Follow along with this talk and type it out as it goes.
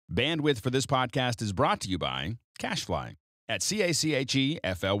Bandwidth for this podcast is brought to you by CacheFly at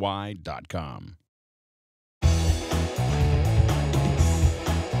CACHEFLY.com.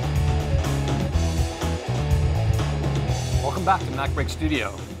 Welcome back to MacBreak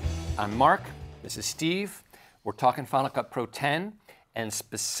Studio. I'm Mark, this is Steve. We're talking Final Cut Pro 10, and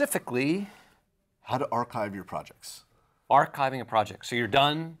specifically how to archive your projects. Archiving a project. So you're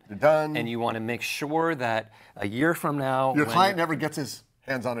done. You're done. And you want to make sure that a year from now, your client never gets his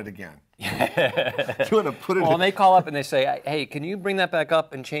hands on it again. You want to put it well, and they call up and they say, hey, can you bring that back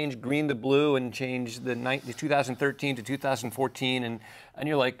up and change green to blue and change the 2013 to 2014? And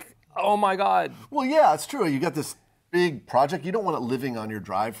you're like, oh my God. Well, yeah, it's true. You got this big project. You don't want it living on your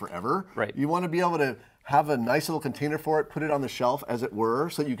drive forever. Right. You want to be able to have a nice little container for it, put it on the shelf, as it were,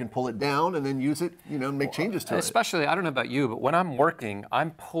 so you can pull it down and then use it, and make changes to it. Especially, I don't know about you, but when I'm working,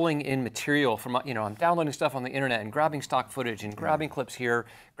 I'm pulling in material from, I'm downloading stuff on the internet and grabbing stock footage and grabbing clips here,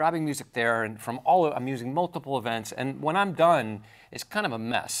 grabbing music there, and I'm using multiple events. And when I'm done, it's kind of a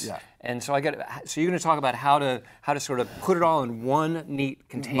mess. Yeah. And so so you're going to talk about how to sort of put it all in one neat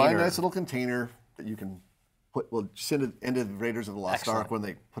container. My nice little container that you can send it into the Raiders of the Lost Ark when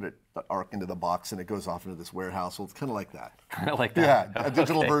they put the Ark into the box and it goes off into this warehouse. Well, it's kind of like that. Kind of like that. Yeah, a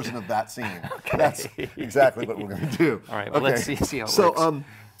digital Okay. version of that scene. Okay. That's exactly what we're going to do. All right, well, let's see how it works. All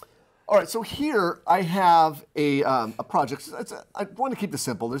right, so here I have a project. I want to keep this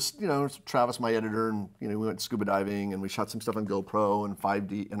simple. There's, Travis, my editor, and we went scuba diving and we shot some stuff on GoPro and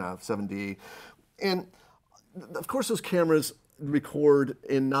 5D and 7D, and of course those cameras record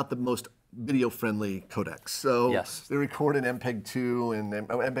in not the most video-friendly codecs. So yes. They record in MPEG-2 and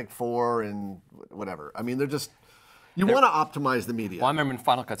MPEG-4 and whatever. I mean, they're just, you want to optimize the media. Well, I remember in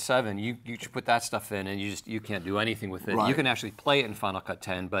Final Cut 7, you should put that stuff in and you can't do anything with it. Right. You can actually play it in Final Cut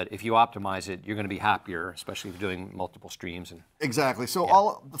 10, but if you optimize it, you're going to be happier, especially if you're doing multiple streams. Exactly.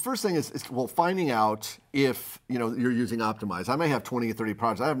 So the first thing is finding out if you're using optimized. I may have 20 or 30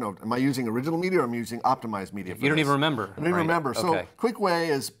 projects. I have am I using original media or am I using optimized media? You don't even remember. I don't even remember. So okay. Quick way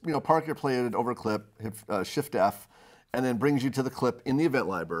is park your play over a clip, hit Shift F, and then brings you to the clip in the event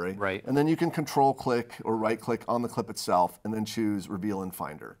library. Right. And then you can control click or right click on the clip itself and then choose Reveal in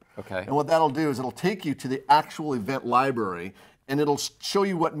Finder. Okay. And what that'll do is it'll take you to the actual event library and it'll show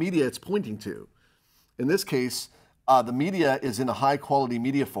you what media it's pointing to. In this case, the media is in a high quality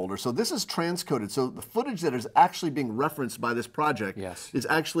media folder. So this is transcoded. So the footage that is actually being referenced by this project is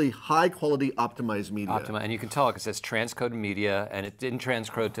actually high quality optimized media. And you can tell it because it's transcoded media and it didn't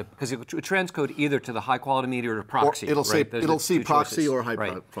transcode to, because it would transcode either to the high quality media or to proxy. Or it'll see proxy choices. or high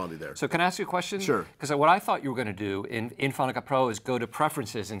quality there. So can I ask you a question? Sure. Because what I thought you were going to do in Final Cut Pro is go to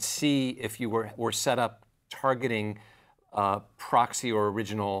preferences and see if you were set up targeting proxy or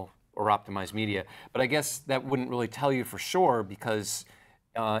original or optimized media. But I guess that wouldn't really tell you for sure because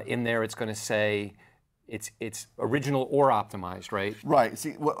in there it's going to say it's original or optimized, right? Right.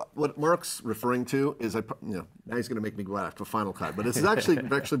 See, what Mark's referring to is, now he's going to make me go after Final Cut, but it's actually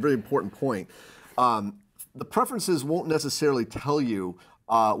a very important point. The preferences won't necessarily tell you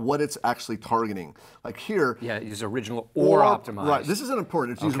what it's actually targeting. Like here. Yeah, it's original or optimized. Right, this isn't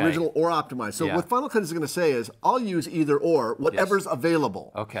important. It's original or optimized. So what Final Cut is going to say is, I'll use either or, whatever's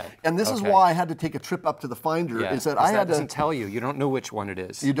available. Okay. And this is why I had to take a trip up to the Finder, is that I had to. That doesn't tell you. You don't know which one it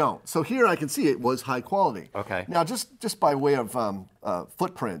is. You don't. So here I can see it was high quality. Okay. Now just by way of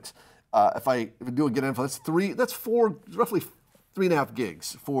footprint, if I do a get info, that's roughly 3.5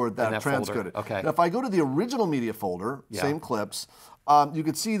 gigs for that transcoded. Okay. Now if I go to the original media folder, same clips, you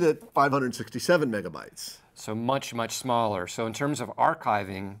can see that 567 megabytes. So much, much smaller. So in terms of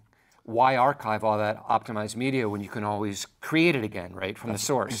archiving, why archive all that optimized media when you can always create it again, right, from the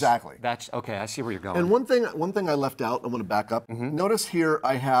source? Exactly. That's okay. I see where you're going. And one thing I left out, I want to back up. Notice here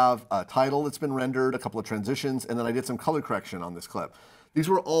I have a title that's been rendered, a couple of transitions, and then I did some color correction on this clip. These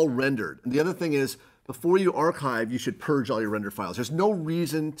were all rendered. And the other thing is, before you archive, you should purge all your render files. There's no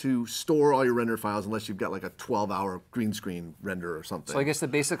reason to store all your render files unless you've got like a 12-hour green screen render or something. So I guess the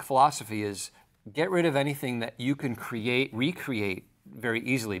basic philosophy is get rid of anything that you can recreate very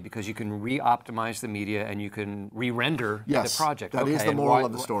easily because you can re-optimize the media and you can re-render the project. That is the moral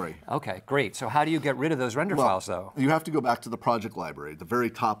of the story. Okay, great. So how do you get rid of those render files though? You have to go back to the project library, the very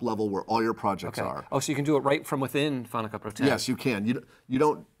top level where all your projects are. Oh, so you can do it right from within Final Cut Pro 10? Yes, you can. You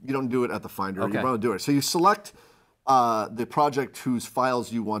don't do it at the Finder. You want to do it. So you select the project whose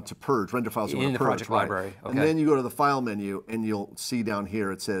files you want to purge, render files you want to purge. In the project library. Okay. And then you go to the File menu and you'll see down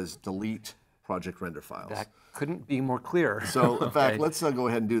here it says Delete Project Render Files. That couldn't be more clear. So in fact, let's go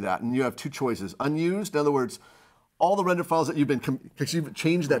ahead and do that. And you have two choices. Unused, in other words, all the render files that you've been, because you've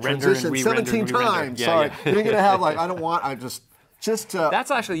changed that transition 17 times. Yeah, sorry, yeah. you're going to have like, I just Just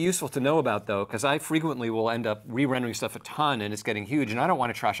That's actually useful to know about, though, because I frequently will end up re-rendering stuff a ton, and it's getting huge, and I don't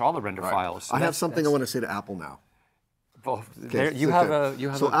want to trash all the render files. So I have something I want to say to Apple now. Well, Okay, you have a.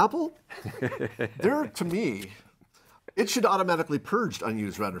 Apple, to me, it should automatically purge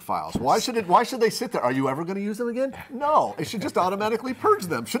unused render files. Why should they sit there? Are you ever going to use them again? No, it should just automatically purge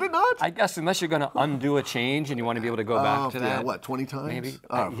them. Should it not? I guess unless you're going to undo a change and you want to be able to go back to that. Yeah, what, 20 times? Maybe.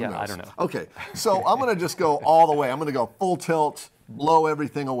 Yeah, I don't know. Okay, so I'm going to just go all the way. I'm going to go full tilt, blow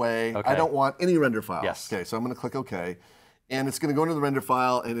everything away. Okay. I don't want any render files. Yes. Okay, so I'm going to click OK. And it's going to go into the render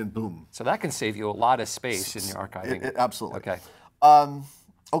file, and then boom. So that can save you a lot of space in your archiving. Absolutely. Okay.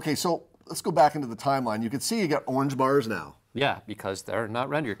 Okay, so let's go back into the timeline. You can see you got orange bars now. Yeah, because they're not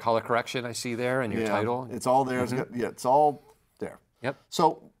rendered. Your color correction I see there, and your title. It's all there. It's all there. Yep.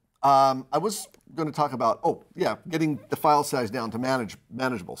 So I was going to talk about, getting the file size down to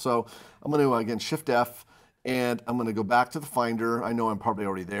manageable. So I'm going to, again, Shift F, and I'm going to go back to the Finder. I know I'm probably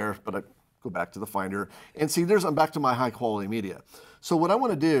already there, but I go back to the Finder. And see, I'm back to my high quality media. So what I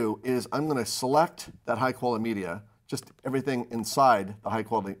want to do is I'm going to select that high quality media, just everything inside the high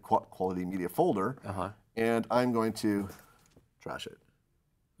quality media folder, and I'm going to trash it.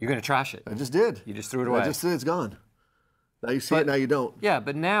 You're going to trash it. I just did. You just threw it away. I just did. It's gone. Now you see it. Now you don't. Yeah,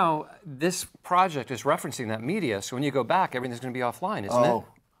 but now this project is referencing that media, so when you go back, everything's going to be offline, isn't it?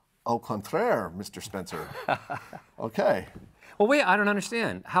 Au contraire, Mr. Spencer. Okay. Well, wait. I don't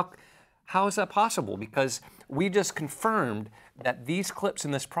understand. How is that possible? Because we just confirmed that these clips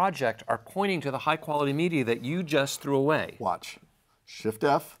in this project are pointing to the high quality media that you just threw away. Watch. Shift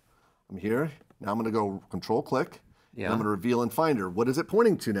F. I'm here. Now I'm going to go Control click. Yeah. And I'm going to reveal in Finder. What is it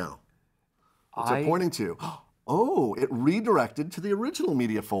pointing to now? What's it pointing to? Oh, it redirected to the original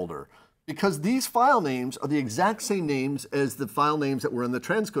media folder. Because these file names are the exact same names as the file names that were in the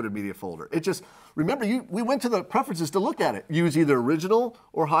transcoded media folder. It just, remember, we went to the preferences to look at it. Use either original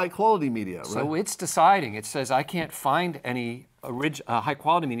or high quality media, right? So it's deciding. It says, I can't find any high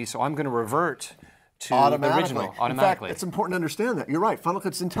quality media, so I'm going to revert to the original automatically. In fact, it's important to understand that. You're right. Final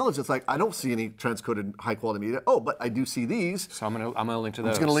Cut's intelligence. It's like, I don't see any transcoded high quality media. Oh, but I do see these. So I'm going to link to those.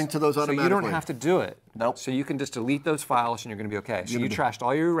 I'm just going to link to those automatically. So you don't have to do it. Nope. So you can just delete those files and you're going to be okay. So you trashed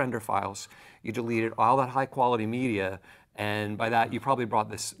all your render files. You deleted all that high quality media. And by that, you probably brought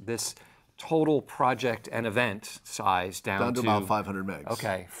this total project and event size down to about 500 megs.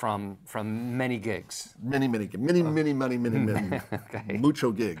 Okay, from many gigs. Many. Okay.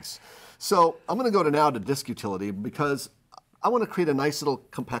 Mucho gigs. So I'm going to go now to disk utility because I want to create a nice little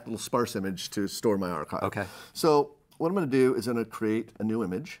compact little sparse image to store my archive. Okay. So what I'm going to do is I'm going to create a new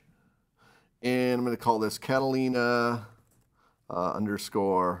image, and I'm going to call this Catalina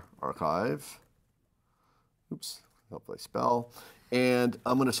underscore archive. Oops, hopefully I spell. And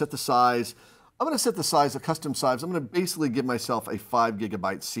I'm going to set the size. I'm going to set the size, a custom size. I'm going to basically give myself a 5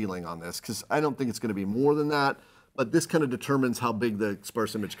 gigabyte ceiling on this because I don't think it's going to be more than that. But this kind of determines how big the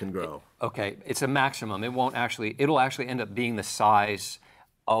sparse image can grow. Okay, it's a maximum. It'll actually end up being the size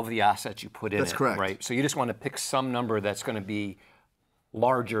of the assets you put in. That's correct. Right? So you just want to pick some number that's going to be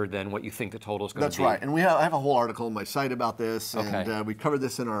larger than what you think the total is going to be. That's right. And I have a whole article on my site about this. Okay. And we covered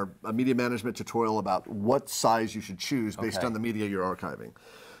this in our media management tutorial about what size you should choose based on the media you're archiving.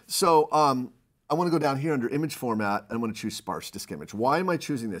 So I want to go down here under image format, and I want to choose sparse disk image. Why am I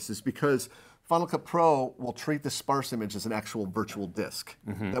choosing this? It's because Final Cut Pro will treat the sparse image as an actual virtual disk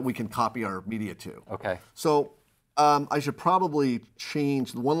that we can copy our media to. Okay. So I should probably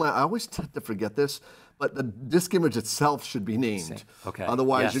change the one line. I always tend to forget this, but the disk image itself should be named. Okay.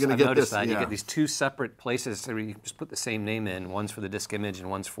 Otherwise, you're going to get this. That. You get these two separate places where you just put the same name in. One's for the disk image, and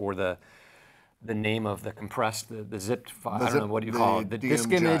one's for the name of the compressed, the zipped file. I don't know, what do you call it? The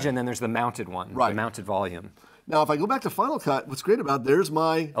disk image, and then there's the mounted one, the mounted volume. Now, if I go back to Final Cut, what's great about there's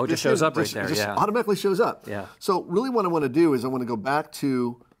my... Oh, it just shows up right there, It just automatically shows up. Yeah. So really what I want to do is I want to go back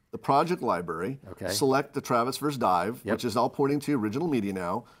to the project library, select the Travis vs. Dive, which is all pointing to original media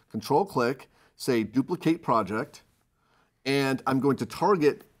now, Control-click, say Duplicate Project, and I'm going to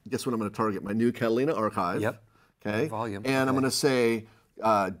target, guess what I'm going to target? My new Catalina archive. Yep. Okay. Volume. And I'm going to say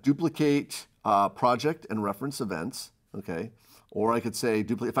Duplicate Project and Reference Events. Okay. Or I could say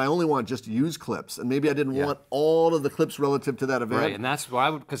duplicate, if I only want just use clips, and maybe I didn't want all of the clips relative to that event. Right, and that's why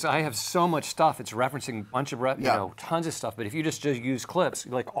because I have so much stuff, it's referencing a bunch of, tons of stuff, but if you just use clips,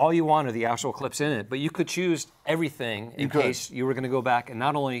 like all you want are the actual clips in it, but you could choose everything in case you were going to go back and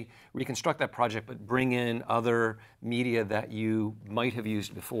not only reconstruct that project, but bring in other media that you might have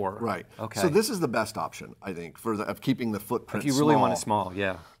used before. Right. Okay. So this is the best option, I think, of keeping the footprint If you really want it small,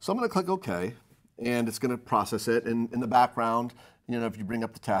 yeah. So I'm going to click OK. and it's going to process it. And in the background, you know, if you bring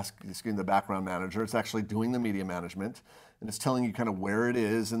up the task, it's in the background manager, it's actually doing the media management, and it's telling you kind of where it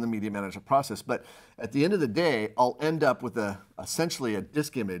is in the media management process. But at the end of the day, I'll end up with essentially a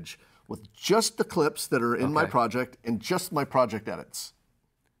disk image with just the clips that are in my project and just my project edits.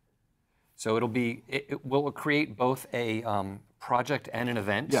 So it'll be, will it create both a project and an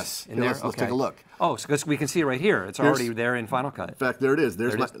event? Yes. In there? Let's take a look. Oh, so we can see it right here. It's already there in Final Cut. In fact, there it is.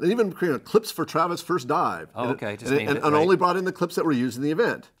 There's even creating clips for Travis' first dive. Oh, okay. And only brought in the clips that were used in the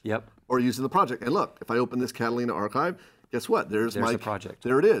event. Yep. Or used in the project. And look, if I open this Catalina archive, guess what? There's my the project.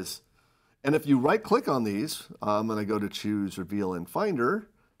 There it is. And if you right-click on these, and I go to choose Reveal in Finder,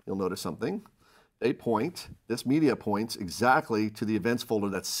 you'll notice something. This media points exactly to the events folder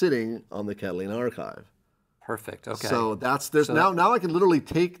that's sitting on the Catalina archive. Perfect. Okay. So now I can literally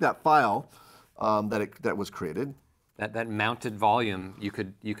take that file that was created. That mounted volume, you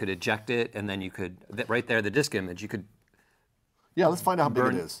could eject it, and then you could right there, the disk image, you could. Yeah, let's find out how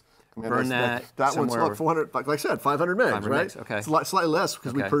big it is. Burn that one's look, 400. Like I said, 500 megs, 500 right? Megs, okay. It's slightly less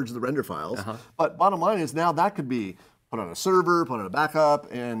because we purged the render files. But bottom line is now that could be put on a server, put on a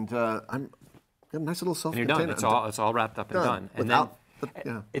backup, and I'm got a nice little self-contained. And you're done. It's all wrapped up and done. And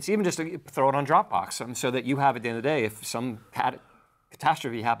then it's even just to throw it on Dropbox, so that you have at the end of the day, if some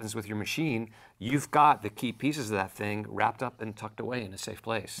catastrophe happens with your machine, you've got the key pieces of that thing wrapped up and tucked away in a safe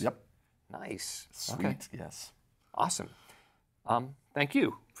place. Yep. Nice. Sweet. Okay. Yes. Awesome. Thank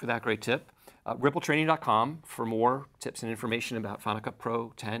you for that great tip. Rippletraining.com for more tips and information about Final Cut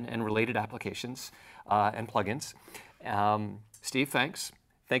Pro 10 and related applications and plugins. Steve, thanks.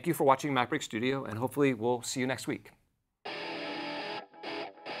 Thank you for watching MacBreak Studio, and hopefully we'll see you next week.